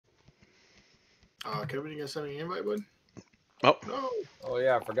Kevin, you gonna send me an invite, bud? Oh. No. Oh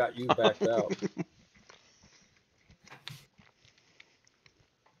yeah, I forgot you backed out.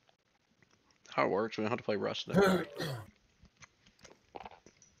 How it works, we don't have to play Rust today.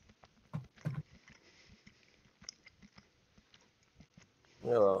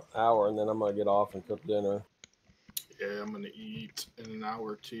 An hour, and then I'm gonna get off and cook dinner. Yeah, I'm gonna eat in an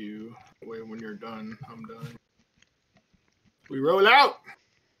hour or two. Wait, when you're done, I'm done. We roll out.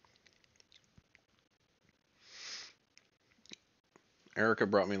 Erica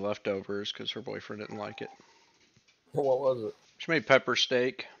brought me leftovers because her boyfriend didn't like it. What was it? She made pepper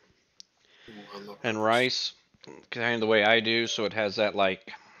steak and rice, kind of the way I do, so it has that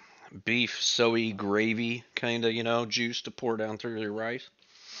like beef soy gravy kind of, you know, juice to pour down through your rice.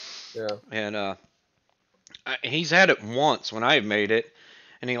 Yeah. And he's had it once when I made it,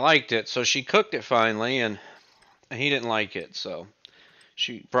 and he liked it, so she cooked it finally, and he didn't like it, so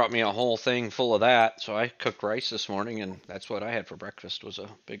she brought me a whole thing full of that. So I cooked rice this morning, and that's what I had for breakfast, was a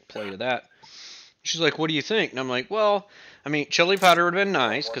big plate of that. She's like, what do you think? And I'm like, well, I mean, chili powder would have been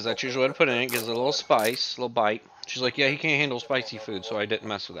nice, because that's usually what I put in it. Gives it a little spice, a little bite. She's like, yeah, he can't handle spicy food, so I didn't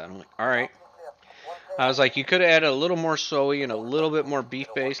mess with that. I'm like, all right. I was like, you could have added a little more soy and a little bit more beef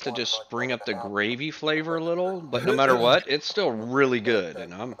base to just bring up the gravy flavor a little. But no matter what, it's still really good,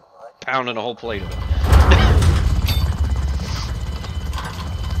 and I'm pounding a whole plate of it.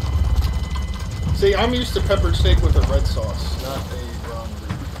 See, I'm used to peppered steak with a red sauce, not a brown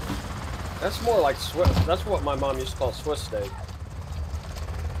gravy. That's more like Swiss. That's what my mom used to call Swiss steak.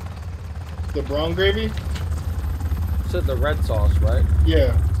 The brown gravy? Said the red sauce, right?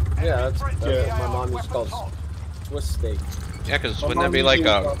 Yeah. Yeah, that's what my mom used to call Swiss steak. Yeah, because wouldn't that be like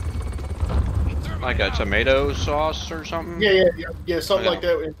a tomato sauce or something? Yeah, something like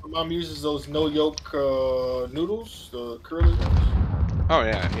that. And my mom uses those no yolk noodles, the curly ones. Oh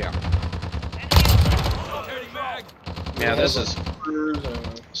yeah. Yeah, this is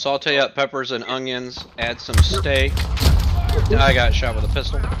saute up peppers and onions, add some steak. I got shot with a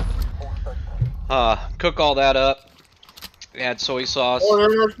pistol. Cook all that up. Add soy sauce,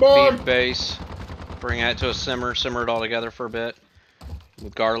 beef base. Bring that to a simmer. Simmer it all together for a bit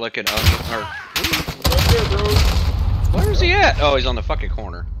with garlic and onion. Where is he at? Oh, he's on the fucking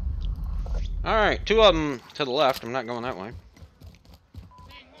corner. All right, two of them to the left. I'm not going that way.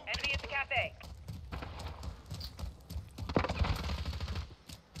 Enemy at the cafe.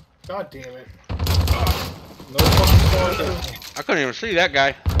 God damn it. No fucking I couldn't even see that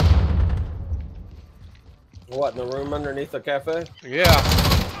guy. What, in the room underneath the cafe? Yeah.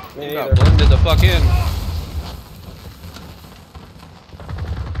 Me He neither. got blended the fuck in.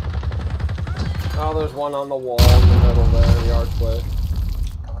 Oh, there's one on the wall in the middle there, the archway.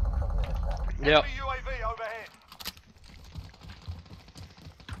 Yep. UAV overhead.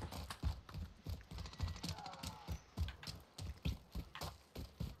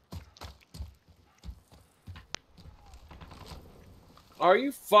 Are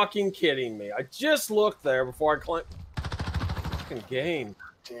you fucking kidding me? I just looked there before I climbed. Fucking game.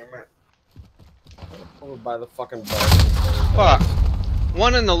 Damn it. Over by the fucking bar. Fuck.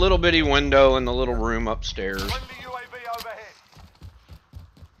 One in the little bitty window in the little room upstairs. Friendly UAV overhead.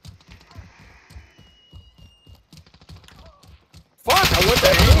 Fuck, I went to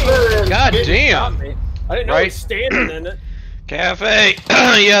aim. God damn. I didn't know he was standing in it. Cafe.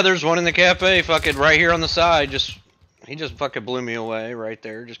 Yeah, there's one in the cafe. Fucking right here on the side. He just fucking blew me away right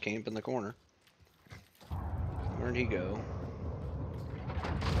there. Just camped in the corner. Where'd he go?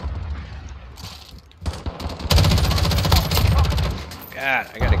 God,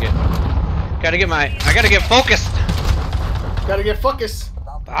 I gotta get focused. Gotta get focused.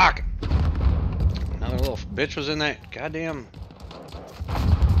 Fuck. Another little bitch was in that goddamn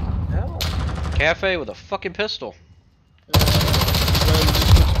Hell. cafe with a fucking pistol.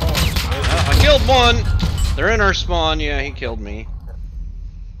 I killed one. They're in our spawn. Yeah, he killed me.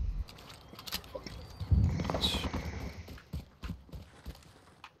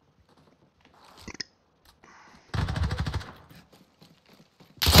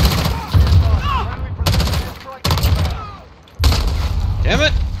 Damn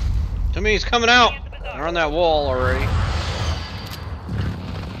it! To me, he's coming out. They're on that wall already.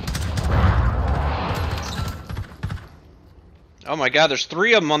 Oh my god, there's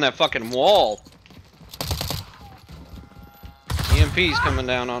 3 of them on that fucking wall. EMP's coming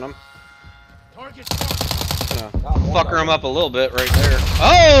down on him. Fucker him up a little bit right there.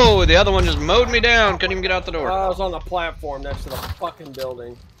 Oh, the other one just mowed me down. Couldn't even get out the door. I was on the platform next to the fucking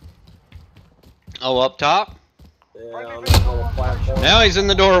building. Oh, up top? Yeah, on the little platform. Now he's in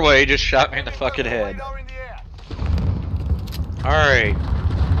the doorway. He just shot me in the fucking head. Alright.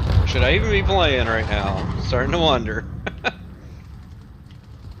 Should I even be playing right now? I'm starting to wonder.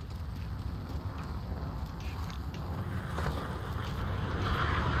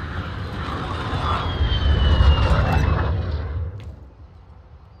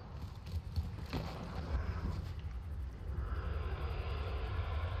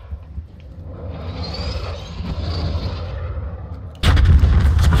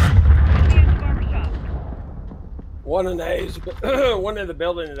 Barbershop. One in one in the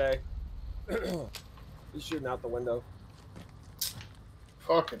building today. He's shooting out the window.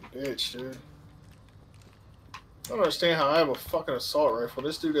 Fucking bitch, dude. I don't understand how I have a fucking assault rifle.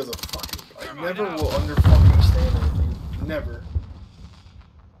 This dude has a fucking. I never will under fucking stand it, dude. Never.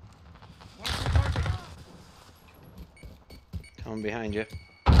 Coming behind you.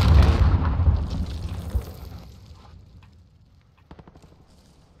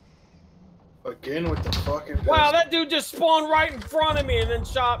 Again with the fucking. Wow, that dude just spawned right in front of me and then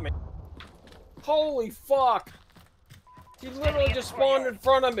shot me. Holy fuck. He literally just spawned in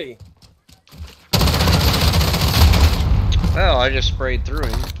front of me. Oh, I just sprayed through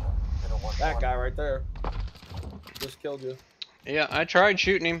him. That guy right there. Just killed you. Yeah, I tried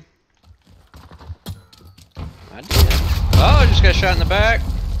shooting him. I did. Oh, I just got shot in the back.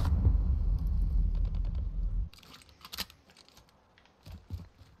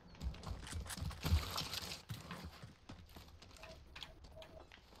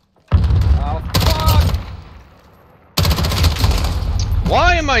 Oh, fuck!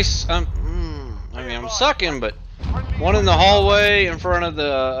 Why am I? I mean, I'm sucking, but one in the hallway in front of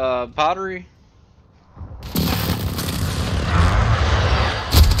the pottery.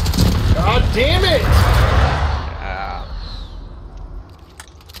 God damn it! Ah.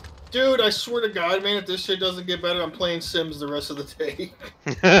 Dude, I swear to God, man, if this shit doesn't get better, I'm playing Sims the rest of the day.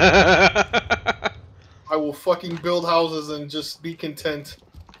 I will fucking build houses and just be content.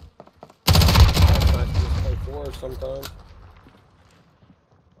 I just play fours sometimes.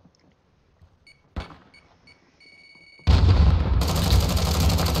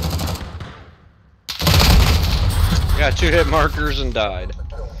 Got 2 hit markers and died.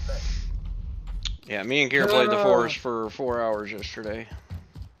 Yeah, me and Kier played the forest for 4 hours yesterday.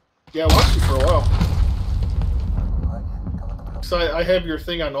 Yeah, I watched you for a while. So I have your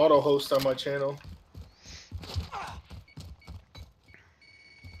thing on auto host on my channel.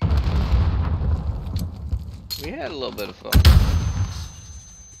 We had a little bit of fun.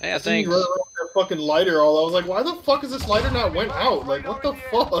 Yeah, I seen thanks. you run around with that fucking lighter all. I was like, why the fuck is this lighter not went out? Like, what the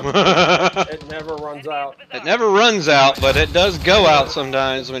fuck? It never runs out. It never runs out, but it does go out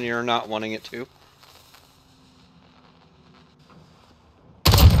sometimes when you're not wanting it to.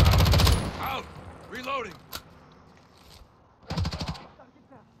 Out! Reloading!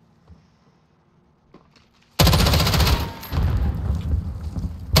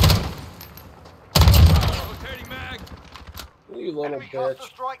 Rotating mag! You little Enemy cluster bitch.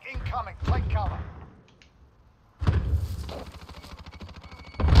 strike incoming. Take cover.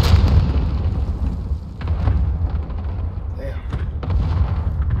 Damn.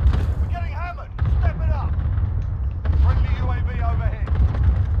 We're getting hammered. Step it up. Friendly UAV overhead.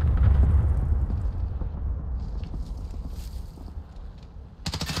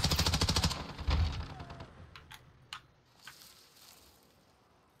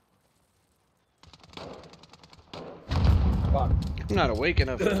 Fuck. I'm not awake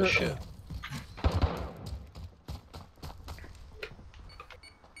enough for this shit.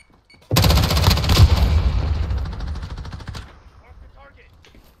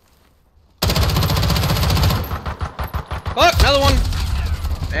 Oh, another one!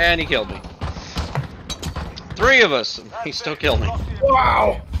 And he killed me. 3 of us, and he still killed me.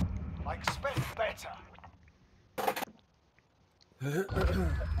 Wow! I expect better.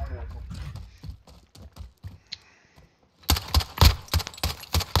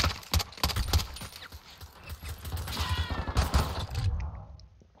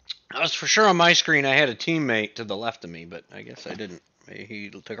 I was for sure on my screen I had a teammate to the left of me, but I guess I didn't. Maybe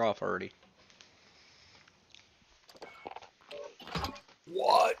he took off already.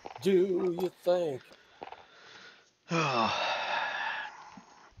 What do you think?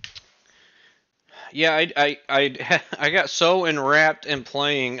 Yeah, I got so enwrapped in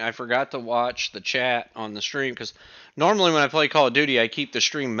playing, I forgot to watch the chat on the stream, because normally when I play Call of Duty, I keep the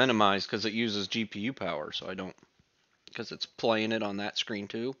stream minimized because it uses GPU power, so I don't, because it's playing it on that screen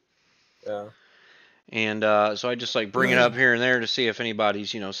too. Yeah. And so I just like bring it up here and there to see if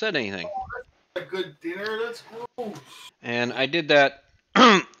anybody's, said anything. A good dinner, let's go. And I did that.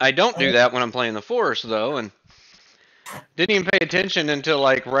 I don't do that when I'm playing the Forest though, and didn't even pay attention until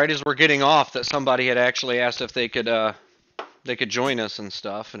like right as we're getting off that somebody had actually asked if they could they could join us and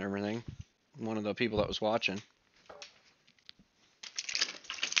stuff and everything. One of the people that was watching.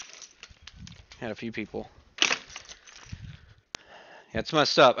 Had a few people. Yeah, it's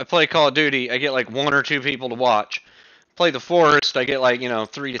messed up. I play Call of Duty, I get like 1 or 2 people to watch. Play the Forest, I get like,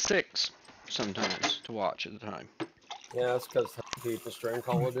 3 to 6 sometimes to watch at a time. Yeah, that's because people stream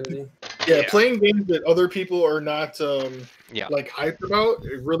Call of Duty. Yeah, playing games that other people are not Yeah. hyped about,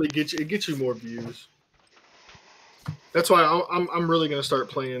 it really gets you more views. That's why I'm really gonna start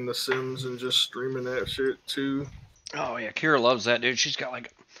playing The Sims and just streaming that shit too. Oh yeah, Kira loves that, dude. She's got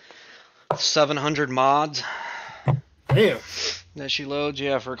like 700 mods Damn. that she loads,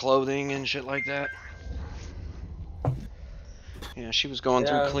 for clothing and shit like that. Yeah, she was going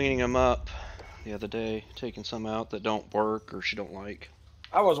through cleaning them up the other day, taking some out that don't work or she don't like.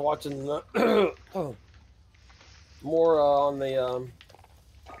 I was watching more on the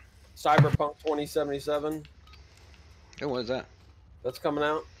Cyberpunk 2077. Oh, what is that? That's coming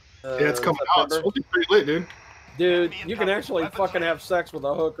out. Yeah, it's coming out. It's supposed to be pretty lit, dude. Dude, you can actually fucking have sex with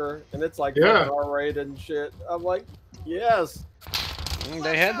a hooker, and it's like Yeah. fucking R-rated and shit. I'm like, yes.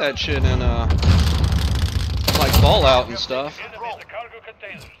 They had that shit in like Fallout and stuff. Enemy at the cargo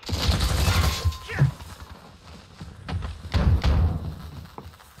containers.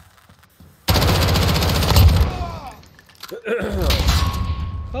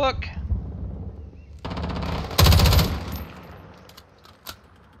 Hook.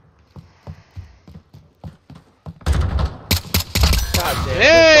 God damn.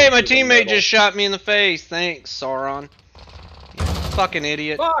 Hey, my teammate just shot me in the face. Thanks, Sauron. You fucking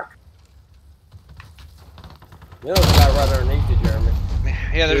idiot. Fuck! You know there's a guy right underneath you, Jeremy.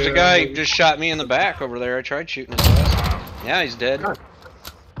 Yeah, there's a guy who just shot me in the back over there. I tried shooting his ass. Yeah, he's dead.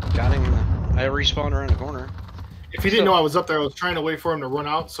 Got him. I respawned around the corner. If he didn't know I was up there, I was trying to wait for him to run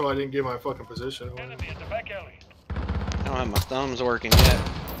out so I didn't get my fucking position. Enemy at the back alley. I don't have my thumbs working yet.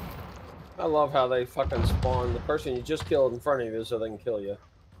 I love how they fucking spawn the person you just killed in front of you so they can kill you.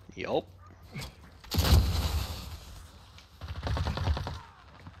 Yup.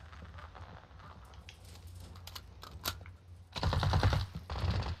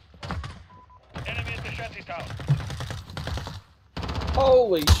 Enemy at the shanty town.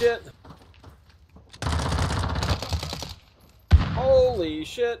 Holy shit! Holy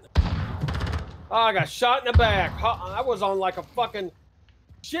shit! Oh, I got shot in the back. I was on like a fucking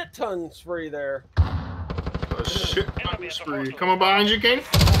shit ton spree there. A shit ton spree. Coming behind you, King.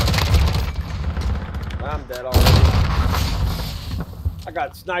 I'm dead already. I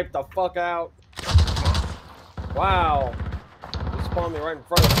got sniped the fuck out. Wow. You spawned me right in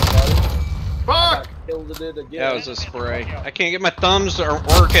front of me, buddy. I Fuck! got killed it again. That was a spray. I can't get my thumbs aren't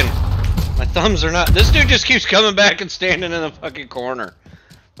working. My thumbs are not. This dude just keeps coming back and standing in the fucking corner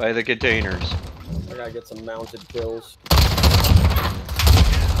by the containers. I gotta get some mounted kills.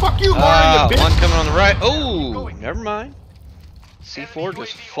 Fuck you, Mario, you bitch! One coming on the right. Oh, never mind. C4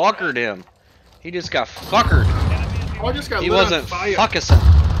 just fuckered him. He just got fuckered. Oh, I just got He lit wasn't on fire.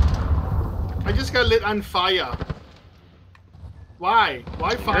 fuckissin'. I just got lit on fire. Why?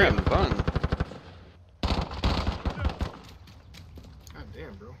 Why You're fire? having fun. God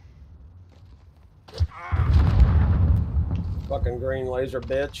damn, bro. Fucking green laser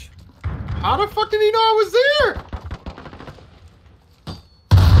bitch. How the fuck did he know I was there?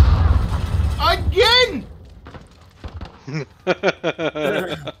 Again!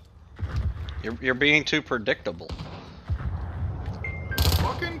 You're being too predictable.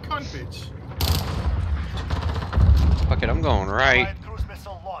 Fucking cunt bitch. Fuck it, I'm going right. Live cruise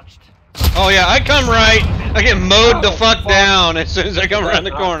missile launched. Oh yeah, I come right. I get mowed the Oh, fuck fuck. down as soon as I come around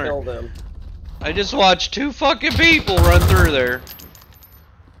the Not corner. kill them. I just watched 2 fucking people run through there.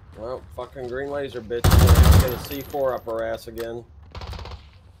 Well, fucking green laser bitch is gonna get a C4 up her ass again.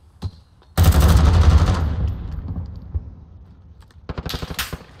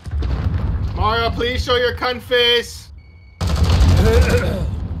 Mario, please show your cunt face.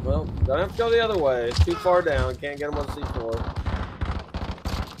 Well, don't have to go the other way. It's too far down. Can't get him on C4.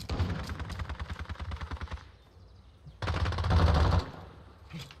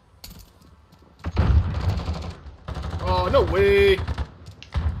 Oh, no way.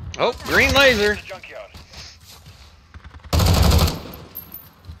 Oh, green laser. The junkyard.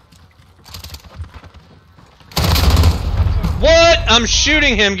 What? I'm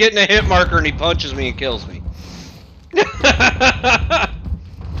shooting him, getting a hit marker, and he punches me and kills me.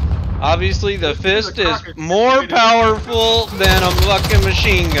 Obviously, the fist is more powerful than a fucking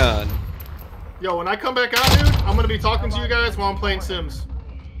machine gun. Yo, when I come back out, dude, I'm gonna be talking to you guys while I'm playing Sims.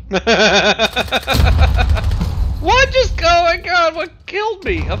 What just oh my god, what killed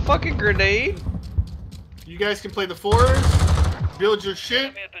me? A fucking grenade? You guys can play the Forest, build your shit.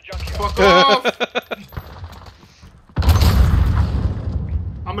 Enemy at the junkyard. Fuck off.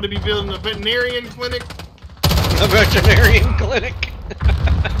 I'm gonna be building a veterinarian clinic. A veterinarian clinic.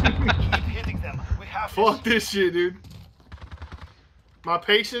 Keep hitting them. We have Fuck this shit, dude. My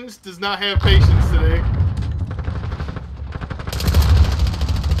patience does not have patience today.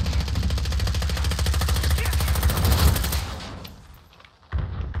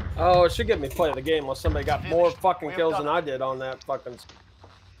 Oh, it should get me playing the game unless somebody got more fucking We have kills done than it. I did on that fucking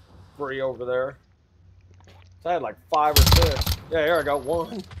spree over there. So I had like 5 or 6. Yeah, here I go.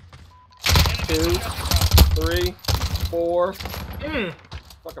 1, 2, 3, 4.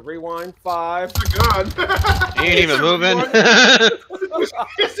 Fucking rewind. 5. Oh my god. He ain't even moving.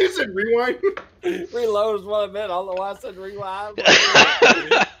 Yes, you said rewind. Reload is what I meant. I don't know why I said rewind.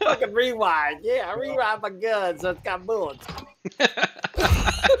 Fucking rewind. Yeah, I rewind my gun so it's got bullets.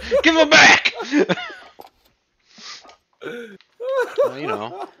 Give him back. Well, you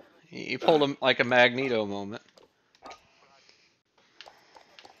know, you pulled him like a Magneto moment.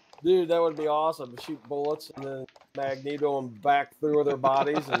 Dude, that would be awesome. Shoot bullets and then Magneto them back through their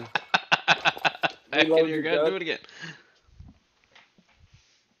bodies and Back reload in your your gun, gun. do it again.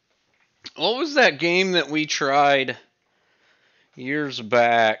 What was that game that we tried years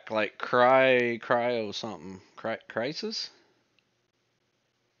back? Like cryo something. Crisis?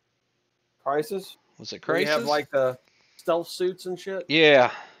 Crisis. Was it Where you Crisis? have like the stealth suits and shit.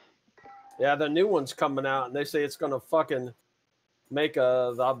 Yeah. Yeah, the new one's coming out, and they say it's gonna fucking make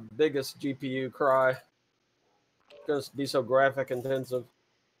the biggest GPU cry. It's gonna be so graphic intensive.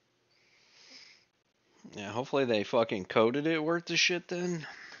 Yeah, hopefully they fucking coded it worth the shit then.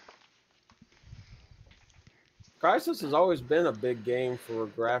 Crisis has always been a big game for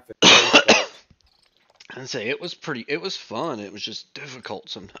graphic. I'd say it was fun. It was just difficult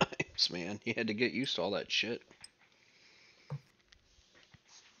sometimes, man. You had to get used to all that shit.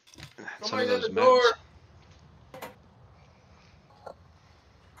 Some of Somebody's at those the door. maps.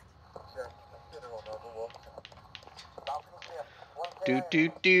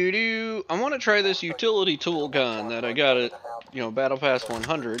 Do. I want to try this utility tool gun that I got at, Battle Pass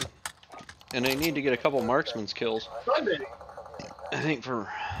 100, and I need to get a couple marksman's kills. Sunday. I think for a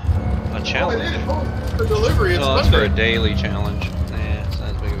Oh, it challenge. is. Oh, the delivery. It's Oh, that's for a Monday. daily challenge. Nah, it's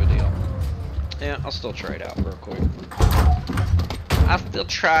not as big of a deal. Yeah, I'll still try it out real quick. I'll still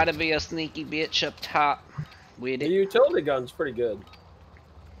try to be a sneaky bitch up top with The it. utility gun's pretty good.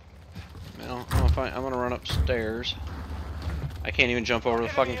 Well, I'm gonna run upstairs. I can't even jump over the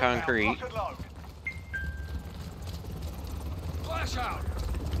fucking concrete. Lock and load. Flash out.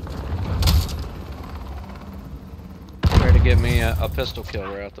 Try to get me a pistol kill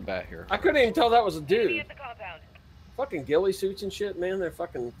right out the bat here. I couldn't even tell that was a Enemy dude. at the compound. Fucking ghillie suits and shit, man. They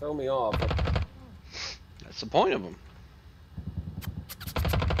fucking throw me off. That's the point of them.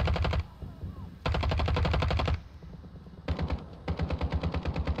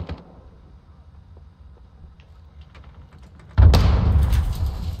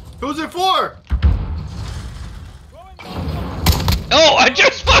 Who's it for? Oh, I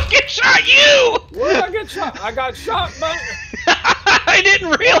just fucking shot you! Where did I get shot? I got shot, but I didn't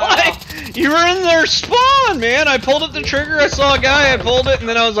realize you were in their spawn, man. I pulled up the trigger, I saw a guy, I pulled it, and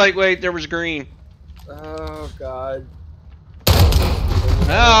then I was like, wait, there was green. oh god.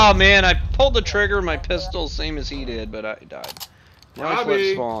 Oh man, I pulled the trigger, my pistol, same as he did, but I died. Now I flip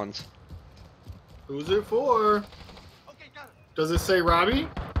Robbie. spawns. Who's it for? Okay, got it. Does it say Robbie?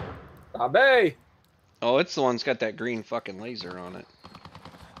 Abe. Oh, it's the one that's got that green fucking laser on it.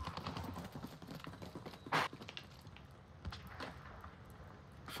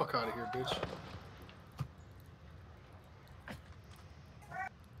 Fuck out of here, bitch.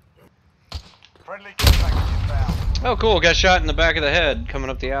 Friendly contact inbound. Oh cool, got shot in the back of the head coming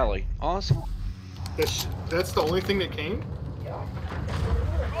up the alley. Awesome. That's the only thing that came?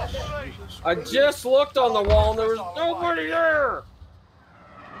 I just looked on the wall and there was nobody there.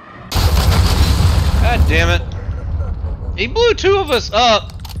 God damn it. He blew two of us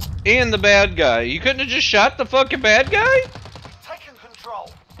up and the bad guy. You couldn't have just shot the fucking bad guy? Taking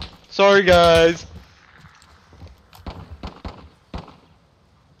control. Sorry guys.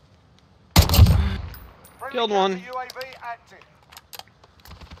 Friendly Killed one. UAV active.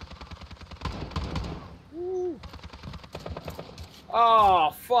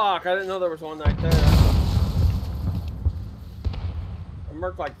 Oh fuck! I didn't know there was one right there. I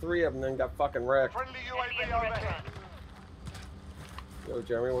marked like 3 of them, then got fucking wrecked. Friendly Enemy UAV at the overhead. restaurant. Yo,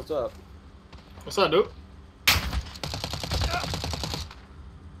 Jeremy, what's up? What's up, dude?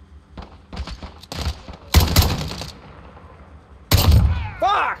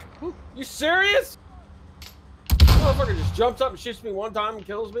 Fuck! You serious? Motherfucker motherfucker just jumps up and shoots me one time and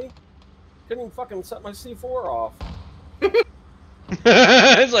kills me. Couldn't even fucking set my C4 off.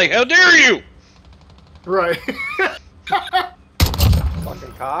 It's like, how dare you? Right.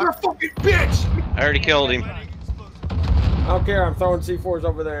 Fucking cock. You're a fucking bitch! I already killed him. I don't care. I'm throwing C4s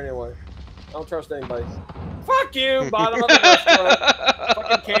over there anyway. I don't trust anybody. Fuck you, bottom of the restaurant.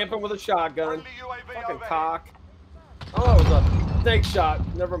 Fucking camping with a shotgun. Fucking cock. Oh, it was a snake shot.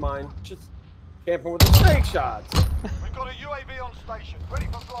 Never mind. Just camping with a snake shot. We've got a UAV on station, ready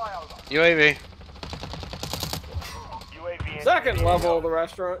for flyover. UAV. UAV Second level of the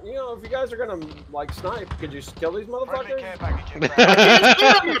restaurant. You know, if you guys are gonna like snipe, could you kill these Friendly motherfuckers? care package inbound.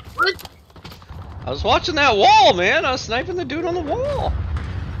 I was watching that wall, man. I was sniping the dude on the wall.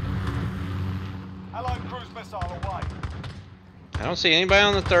 Allied cruise missile away. I don't see anybody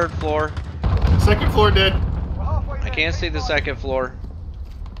on the 3rd floor. Second floor dead. We're halfway I there. can't see the 2nd floor.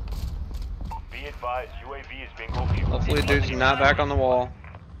 Be advised, UAV is being overviewed. Hopefully the dude's not back on the wall.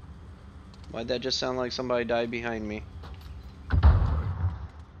 Why'd that just sound like somebody died behind me?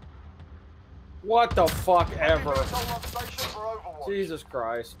 What the fuck ever? Missile on station for Overwatch. Jesus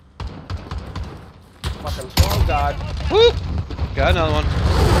Christ. Fucking oh god. Whoop! Got another one.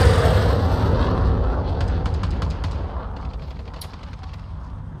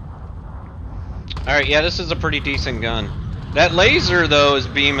 Alright, yeah, this is a pretty decent gun. That laser, though, is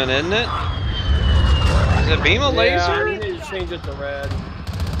beaming, isn't it? Is it beam a laser? Yeah, you need to change it to red.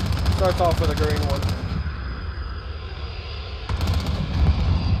 Starts off with a green one.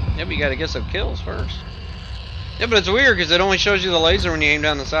 Yeah, but you gotta get some kills first. Yeah, but it's weird because it only shows you the laser when you aim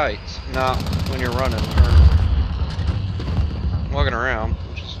down the sights, not when you're running or walking around,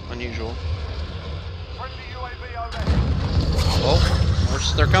 which is unusual. Friendly UAV overhead.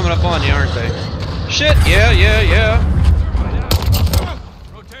 Oh, they're coming up on you, aren't they? Shit! Yeah.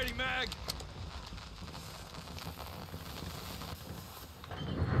 Rotating mag.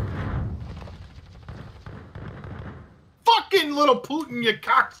 Fucking little Putin, you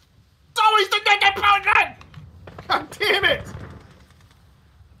cock. It's always the naked Putin! God damn it!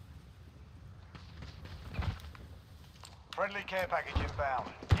 Friendly care package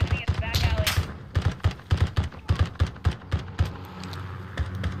inbound. Enemy in the back alley.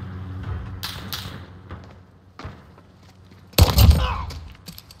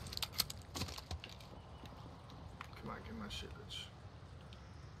 Come on, get my shit, bitch.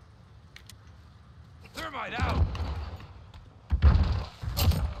 Thermite out.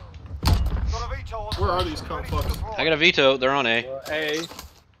 Got a VTOL on Where are station, these ready to cunt fuckers? deploy. I got a veto. They're on A. A.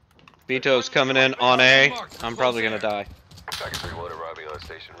 Veto's coming in on A. I'm probably gonna die. Package 3-1 arriving on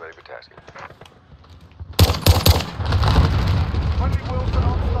station, ready for tasking. Friendly Wilson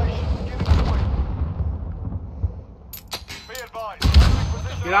on station, beginning swing. Be advised.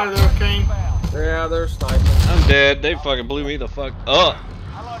 Position Get out of there, Kane. inbound. Yeah, they're sniping. I'm dead. They fucking blew me the fuck up.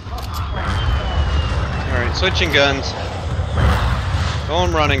 Allied cluster strike inbound. Alright, switching guns.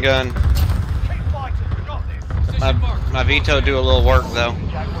 Going running gun. Keep fighting, we got this. My veto do a little work though.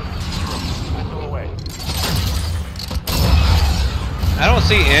 Jack Wilson. Missile away. I don't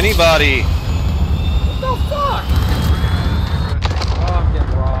see anybody. What the fuck? Oh, I'm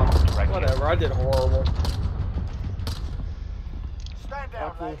getting robbed. Whatever, I did horrible. Stand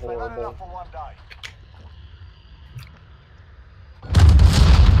down, Fucking lads. They've had horrible. enough for one day.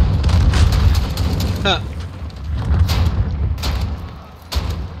 Huh.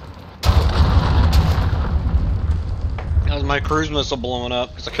 That was my cruise missile blowing up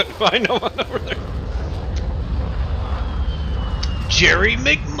because I couldn't find no one over there. Jerry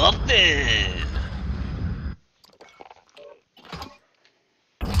McMuffin.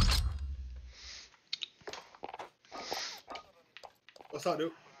 What's up,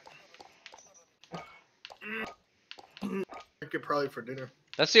 dude? I could probably for dinner.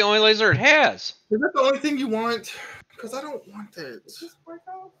 That's the only laser it has. Is that the only thing you want? Because I don't want that.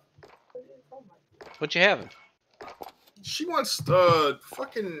 What you having? She wants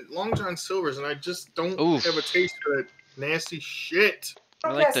fucking Long John Silver's, and I just don't Oof. have a taste for that nasty shit.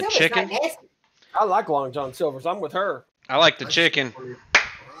 I like the chicken. I like Long John Silver's. I'm with her. I like the chicken.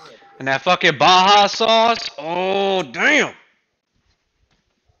 And that fucking Baja sauce. Oh, damn.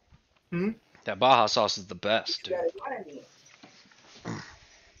 Hmm? That Baja sauce is the best, dude.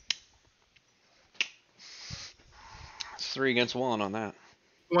 It's 3 against 1 on that.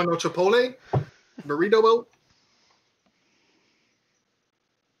 You want no Chipotle? Burrito boat?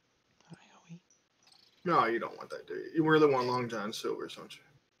 No, you don't want that, do you? You really want Long John Silver's, don't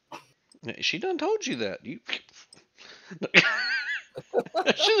you? She done told you that. You.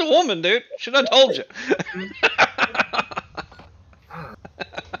 She's a woman, dude. She done told you.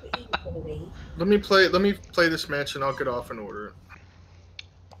 Let me play this match and I'll get off and order it.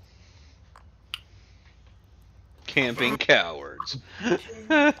 Camping cowards.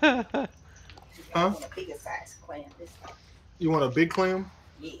 Huh? You want a big clam?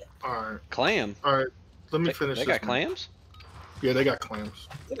 Yeah. Alright. Clam? Alright. Let me finish They this. got clams? Yeah, they got clams.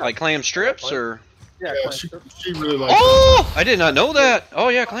 Like clam strips or? Yeah, Yeah, clam she strips. really likes Oh! I did not know that. Oh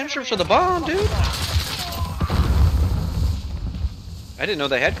yeah, clam strips are the bomb, dude. I didn't know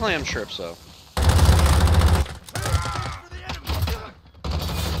they had clam strips though.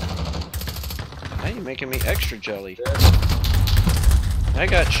 Now you're making me extra jelly. I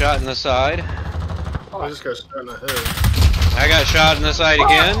got shot in the side. I just got shot in the head. I got shot in the side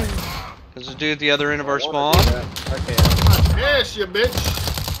again. There's a dude at the other end of our spawn. Okay. Yes, you bitch!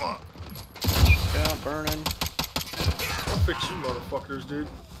 Yeah, burning. I'll fix you motherfuckers, dude.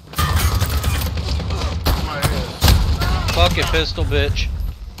 My ass. Fuck it, pistol bitch.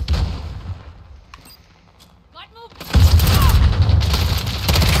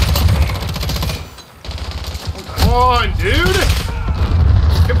 Come on, dude!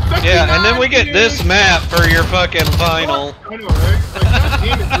 Yeah, and then we get this map for your fucking final. I know, right? Like, God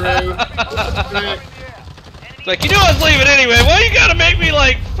damn it, bro. It's like, you knew I was leaving anyway. Why you gotta make me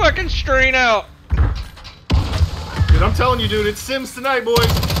like fucking strain out? Dude, I'm telling you, dude, it's Sims tonight, boys.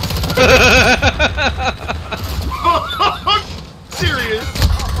 Serious.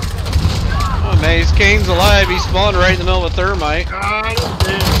 Oh, Maze Kane's alive. He spawned right in the middle of a thermite. God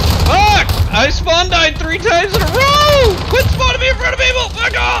damn. Fuck! I spawn died 3 times in a row! Quit spawning me in front of people!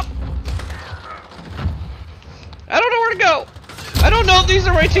 Fuck off! I don't know where to go. I don't know if these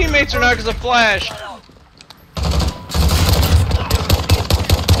are my teammates or not because of flash.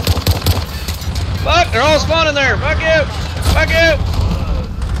 Fuck! They're all spawning there. Fuck you! Fuck you!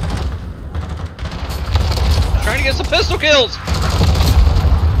 Trying to get some pistol kills.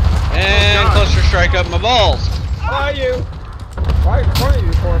 And cluster strike up my balls. Why you? Right in front of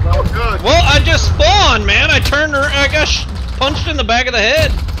you, Corbel. Oh, God. Well, I just spawned, man. I turned her. I got punched in the back of the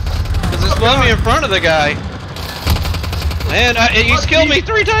head because it spawned me in front of the guy. Man, he's killed me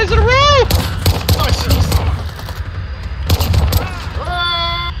 3 times in a row. Oh, jeez.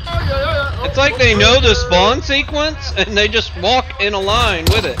 It's like they know the spawn sequence and they just walk in a line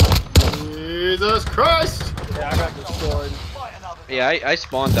with it. Jesus Christ! Yeah, I got destroyed. Yeah, I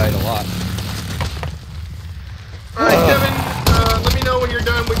spawn died a lot. Alright, Kevin, let me know when you're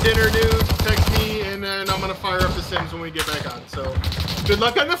done with dinner, dude. Text me, and then I'm gonna fire up the Sims when we get back on. So, good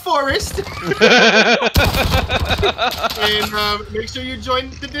luck on the forest. And make sure you join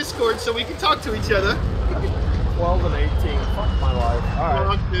the Discord so we can talk to each other. 12 and 18. Fuck my life.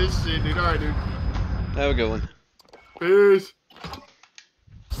 Alright. Fuck this shit, dude. Alright, dude. Have a good one. Peace.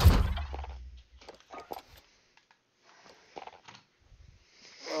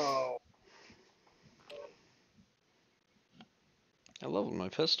 Oh. I leveled my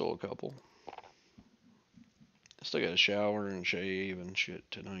pistol a couple. I still got to shower and shave and shit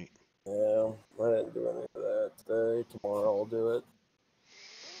tonight. Yeah, I didn't do any of that today. Tomorrow I'll do it.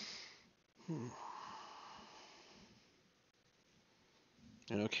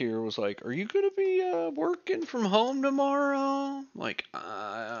 You know, Kira was like, "Are you gonna be working from home tomorrow?" I'm like,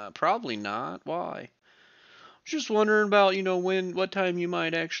 probably not. Why? Just wondering about, you know, what time you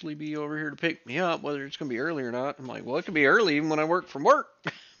might actually be over here to pick me up, whether it's gonna be early or not. I'm like, well, it could be early even when I work from work.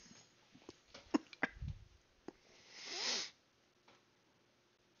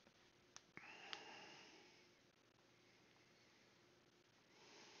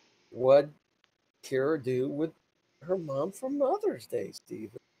 What'd Kira do with her mom for Mother's Day,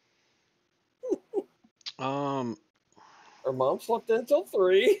 Steven? Her mom slept until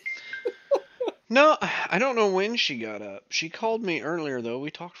 3. No, I don't know when she got up. She called me earlier though.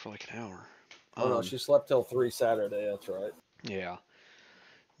 We talked for like an hour. Oh no, she slept till 3 Saturday. That's right. Yeah.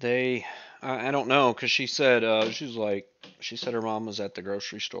 I don't know, because she said, she said her mom was at the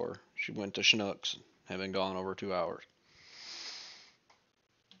grocery store. She went to Schnucks, having gone over 2 hours.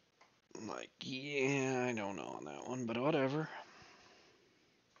 I'm like, yeah, I don't know on that one, but whatever.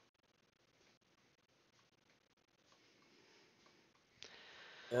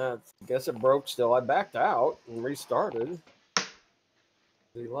 Yeah, I guess it broke still. I backed out and restarted.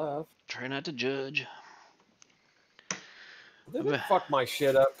 He left. Try not to judge. They didn't fuck my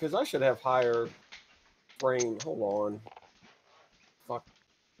shit up because I should have higher frame. Hold on. Fuck.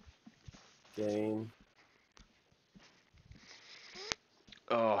 Game.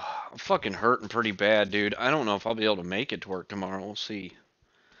 Oh, I'm fucking hurting pretty bad, dude. I don't know if I'll be able to make it to work tomorrow. We'll see.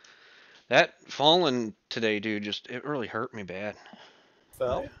 That falling today, dude, it really hurt me bad.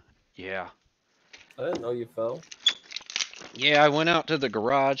 Fell? Yeah. I didn't know you fell. Yeah, I went out to the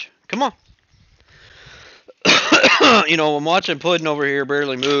garage. Come on. you know, I'm watching Puddin over here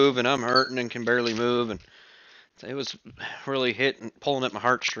barely move, and I'm hurting and can barely move, and it was really pulling at my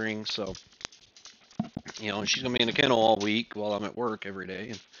heartstrings. So, you know, she's gonna be in the kennel all week while I'm at work every day.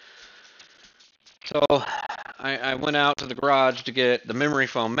 And so I went out to the garage to get the memory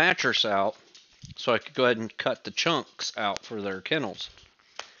foam mattress out, so I could go ahead and cut the chunks out for their kennels.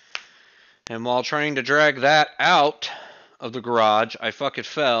 And while trying to drag that out of the garage, I fucking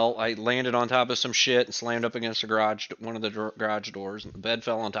fell. I landed on top of some shit and slammed up against the garage, one of the garage doors, and the bed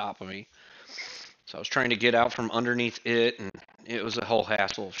fell on top of me. So I was trying to get out from underneath it, and it was a whole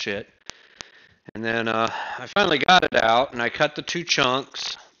hassle of shit. And then I finally got it out, and I cut the 2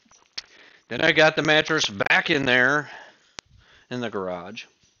 chunks. Then I got the mattress back in there in the garage.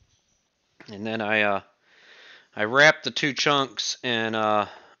 And then I wrapped the 2 chunks in a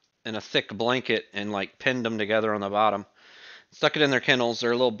thick blanket and like pinned them together on the bottom. Stuck it in their kennels.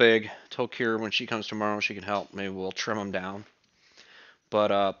 They're a little big. Told Kira when she comes tomorrow she can help. Maybe we'll trim them down.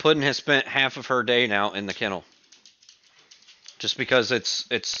 But Puddin has spent half of her day now in the kennel. Just because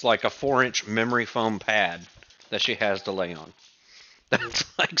it's like a 4-inch memory foam pad that she has to lay on. That's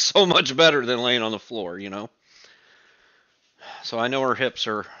like so much better than laying on the floor, you know. So I know her hips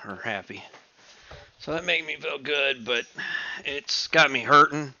are happy. So that made me feel good, but it's got me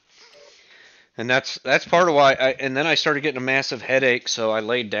hurting. And that's part of why and then I started getting a massive headache, so I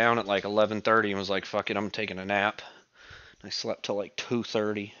laid down at like 11:30 and was like, fuck it, I'm taking a nap. I slept till like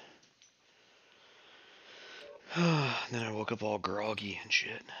 2:30. Then I woke up all groggy and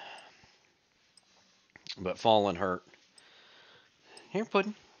shit. But falling hurt. Here,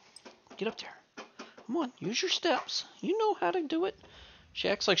 Puddin. Get up there. Come on, use your steps. You know how to do it. She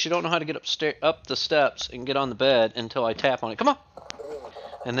acts like she don't know how to get up the steps and get on the bed until I tap on it. Come on.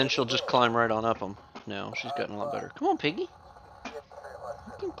 And then she'll just climb right on up them. Now she's gotten a lot better. Come on, Piggy.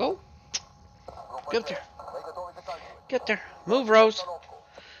 Go. Get up there. Get there. Move, Rose.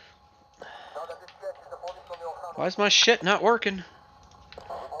 Why is my shit not working?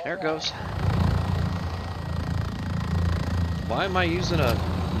 There it goes. Why am I using a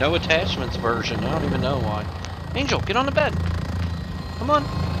no attachments version? I don't even know why. Angel, get on the bed. Come on.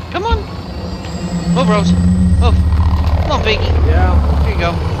 Come on. Move, Rose. Move. Come on, Piggy. Yeah. Here you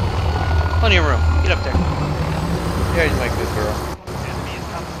go. Plenty of room. Get up there. Yeah, you're my good girl.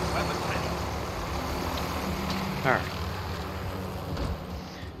 Alright.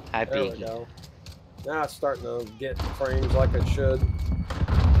 Hi, There we Piggy. go. Now it's starting to get frames like it should.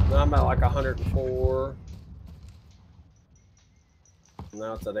 Now I'm at like 104.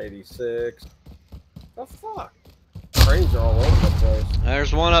 Now it's at 86. The fuck? Frames are all over the place.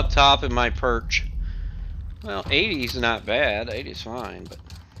 There's one up top in my perch. Well, 80's not bad. 80's fine, but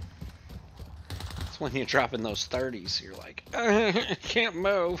it's when you drop in those 30s, you're like, I can't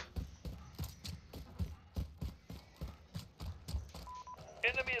move.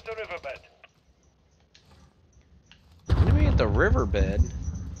 Enemy at the riverbed. Enemy at the riverbed?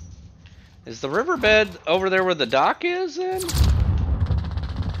 Is the riverbed over there where the dock is then?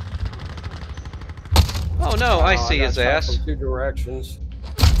 Oh no, I see his ass. From 2 directions.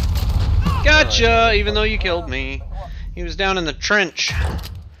 Gotcha, even though you killed me. He was down in the trench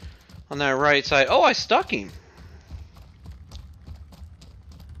on that right side. Oh, I stuck him.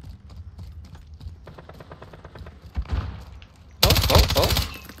 Oh.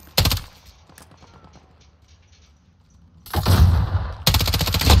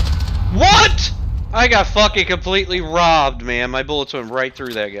 What? I got fucking completely robbed, man. My bullets went right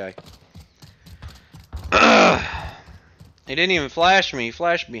through that guy. He didn't even flash me. He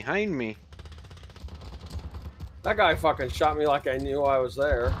flashed behind me. That guy fucking shot me like I knew I was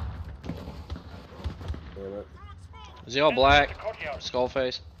there. Damn it. Is he all black? Skull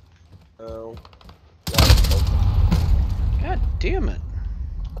face? Oh. God damn it.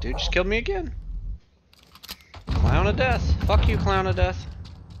 Dude just killed me again. Clown of death. Fuck you, clown of death.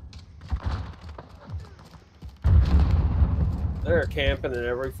 They're camping in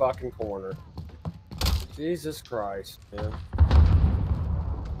every fucking corner. Jesus Christ, man.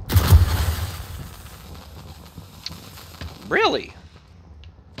 Really?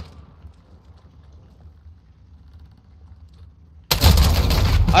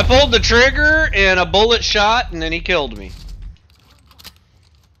 I pulled the trigger and a bullet shot and then he killed me.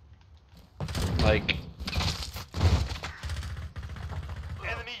 Like...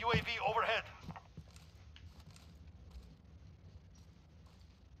 Enemy UAV overhead.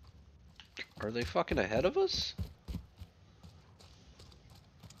 Are they fucking ahead of us?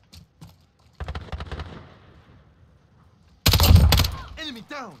 Enemy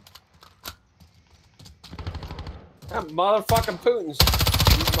down. That motherfucking Putin's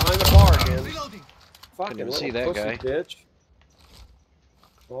behind the bar again. Reloading. Fucking even little see that pussy guy. bitch.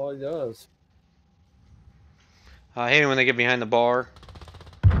 That's all he does. I hate it when they get behind the bar.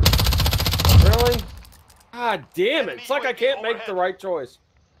 Really? God damn it. It's like I can't make the right choice.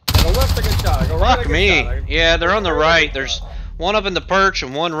 I go left, I get shot. I go right, I Fuck get me. shot. Yeah, they're on the I get right. shot. There's one up in the perch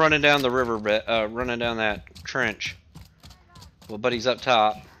and one running down the river, running down that trench. Well, buddy's up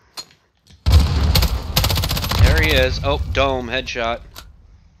top. There he is. Oh, dome, headshot.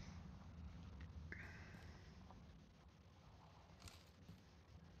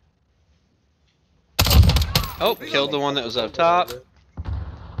 Oh, killed the one that was up top.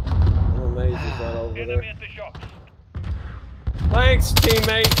 I'm amazed he's not over Enemy there. at the shops. Thanks,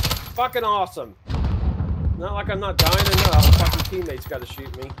 teammate. Fucking awesome. Not like I'm not dying enough. Fucking teammates got to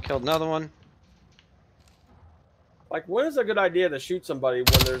shoot me. Killed another one. Like, when is a good idea to shoot somebody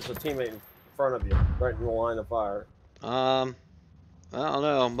when there's a teammate in front of you, right in the line of fire? I don't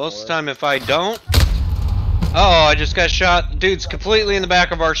know. Most of the time, if I don't... Oh, I just got shot. Dude's completely in the back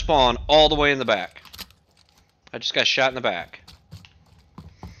of our spawn. All the way in the back. I just got shot in the back.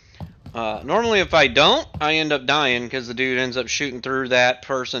 Normally, if I don't, I end up dying because the dude ends up shooting through that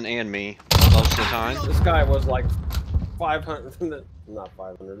person and me most of the time. This guy was like 500... Not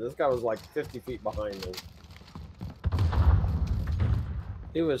 500. This guy was like 50 feet behind me.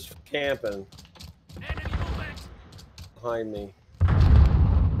 He was camping behind me.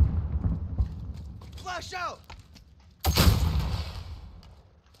 Flash out!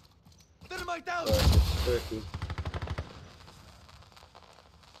 Dynamite out! It's tricky.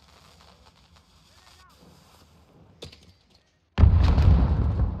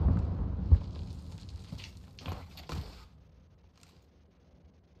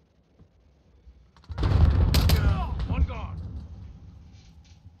 One gone.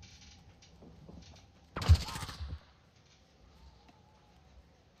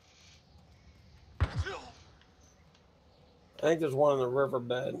 I think there's one in the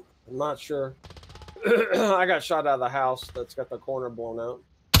riverbed. I'm not sure. I got shot out of the house that's got the corner blown out.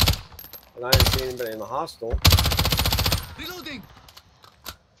 And I didn't see anybody in the hostel. Reloading.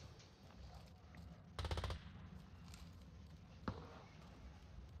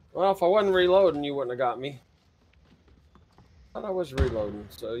 Well, if I wasn't reloading, you wouldn't have got me. I thought I was reloading,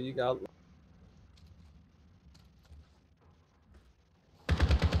 so you got...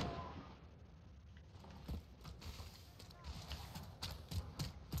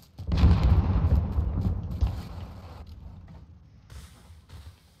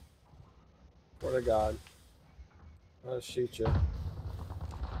 What a god. I'll shoot you.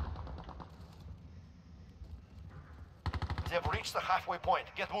 They've reached the halfway point.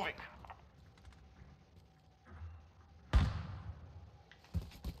 Get moving.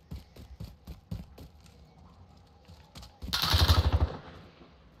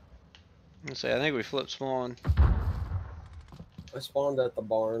 Let's see, I think we flipped spawn. I spawned at the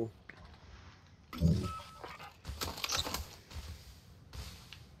barn.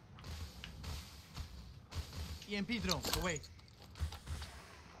 EMP drone, away.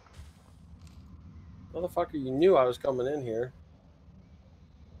 Motherfucker, you knew I was coming in here.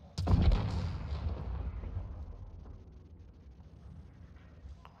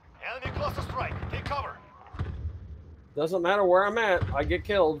 Enemy cluster strike. Take cover. Doesn't matter where I'm at, I get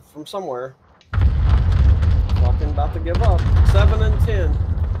killed from somewhere. Fucking about to give up. 7 and 10.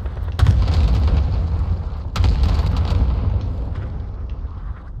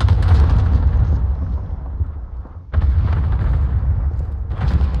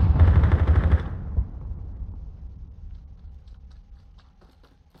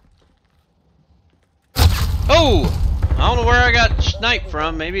 Oh! I don't know where I got sniped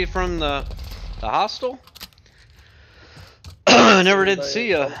from. Maybe from the hostel? I never did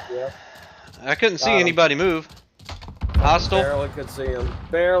see ya. Yeah. I couldn't see Got 'em. anybody move. Hostel? Barely could see him.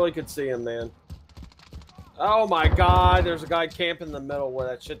 Barely could see him, man. Oh my god, there's a guy camping in the middle where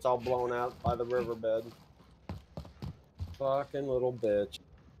that shit's all blown out by the riverbed. Fucking little bitch.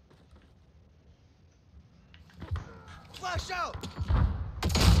 Flash out.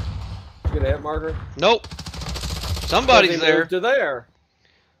 Did you get a hit marker? Nope. Somebody's Because he there. moved to there.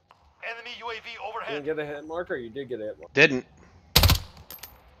 Enemy UAV You didn't overhead. get a hit marker? You did get a hit marker. Didn't.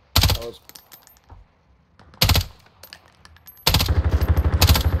 That was...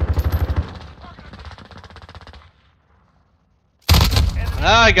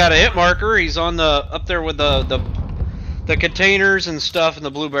 I got a hit marker. He's on the up there with the containers and stuff and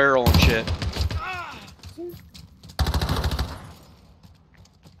the blue barrel and shit.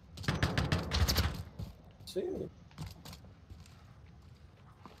 See me.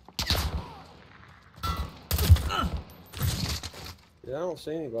 Yeah, I don't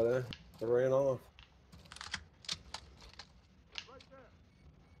see anybody. They ran off.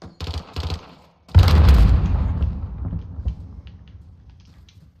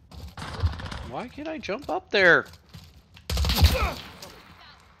 Why can't I jump up there?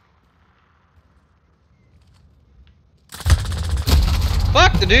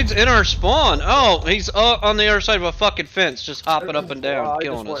 Fuck, the dude's in our spawn. Oh, he's on the other side of a fucking fence, just hopping up and down, Well, I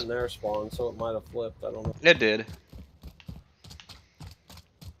killing just went us. in their spawn, so it might have flipped. I don't know. It did.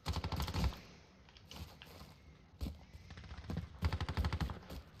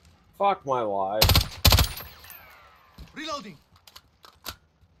 Fuck my life. Reloading.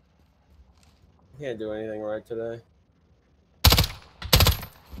 Can't do anything right today.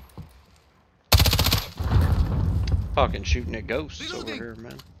 Fucking shooting at ghosts over Reloading. here,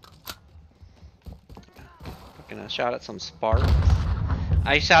 man. Fucking I shot at some sparks.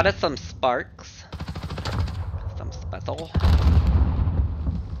 I shot at some sparks. Some special.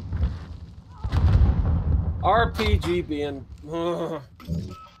 RPG being.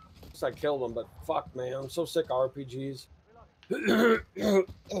 I killed him, but fuck, man, I'm so sick of RPGs.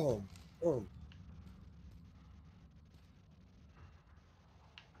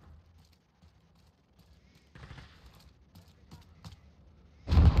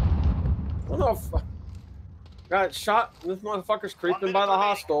 I don't know if got shot. This motherfucker's creeping by the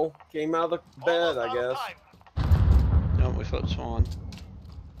hostel. Came out of the bed, I guess. No, we flipped spawn.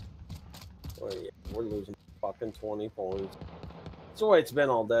 Well, yeah, we're losing fucking 20 points. That's the way it's been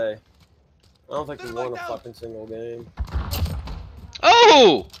all day. I don't think we won a fucking single game.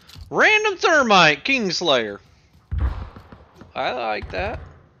 Oh! Random thermite, Kingslayer. I like that.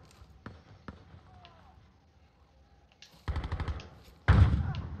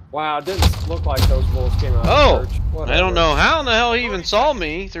 Wow, it didn't look like those bullets came out Oh! of the church. I Whatever. don't know how in the hell he even saw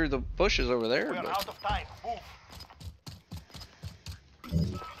me through the bushes over there. We are But out of time.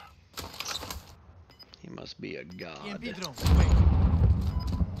 Move. he must be a god. In the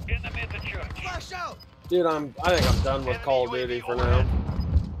mid the church. Flash out. Dude, I think I'm done with Call of Duty for now.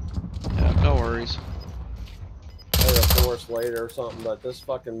 Yeah, no worries. Maybe a force later or something, but this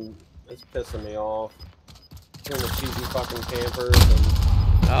fucking it's pissing me off. Doing the cheesy fucking campers and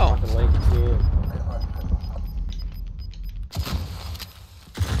Oh. fucking latency.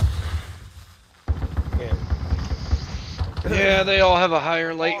 Yeah, they all have a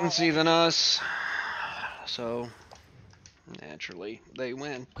higher latency than us. So, naturally, they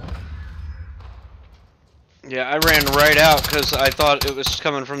win. Yeah, I ran right out because I thought it was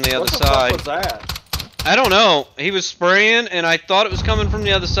coming from the other What the side. fuck was that? I don't know. He was spraying, and I thought it was coming from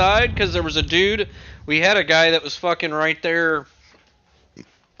the other side because there was a dude. We had a guy that was fucking right there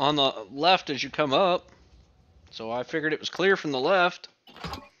on the left as you come up. So I figured it was clear from the left.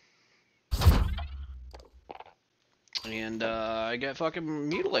 And I got fucking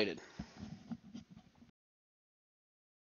mutilated.